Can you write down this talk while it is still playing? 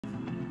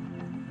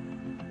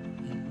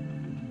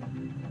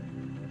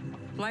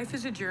Life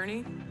is a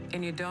journey,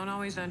 and you don't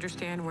always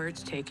understand where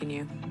it's taking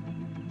you.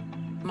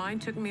 Mine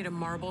took me to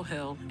Marble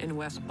Hill in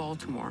West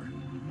Baltimore,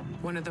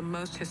 one of the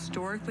most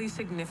historically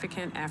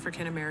significant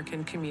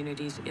African-American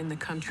communities in the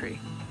country.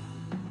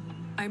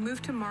 I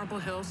moved to Marble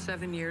Hill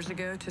 7 years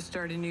ago to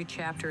start a new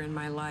chapter in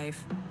my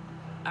life.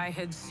 I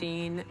had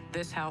seen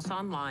this house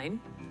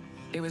online.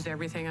 It was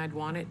everything I'd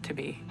want it to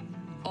be.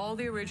 All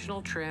the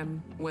original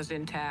trim was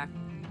intact,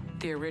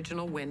 the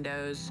original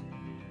windows,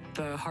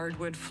 the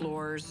hardwood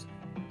floors,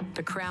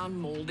 the crown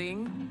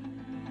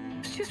molding.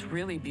 It's just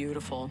really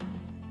beautiful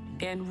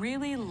and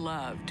really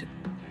loved.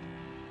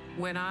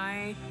 When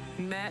I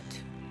met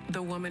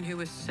the woman who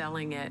was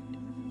selling it,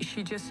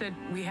 she just said,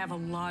 "We have a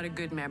lot of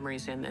good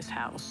memories in this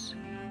house."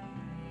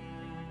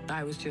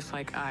 I was just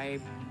like, I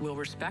will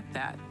respect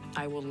that.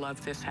 I will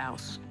love this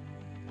house.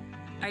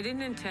 I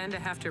didn't intend to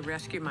have to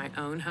rescue my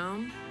own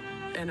home.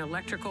 An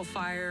electrical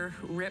fire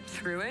ripped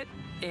through it,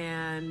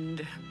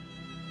 and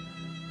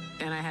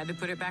I had to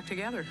put it back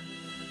together.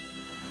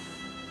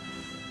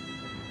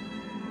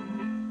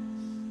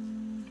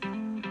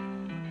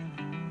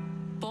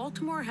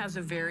 Baltimore has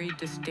a very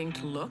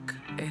distinct look.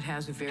 It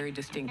has a very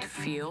distinct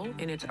feel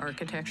in its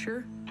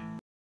architecture.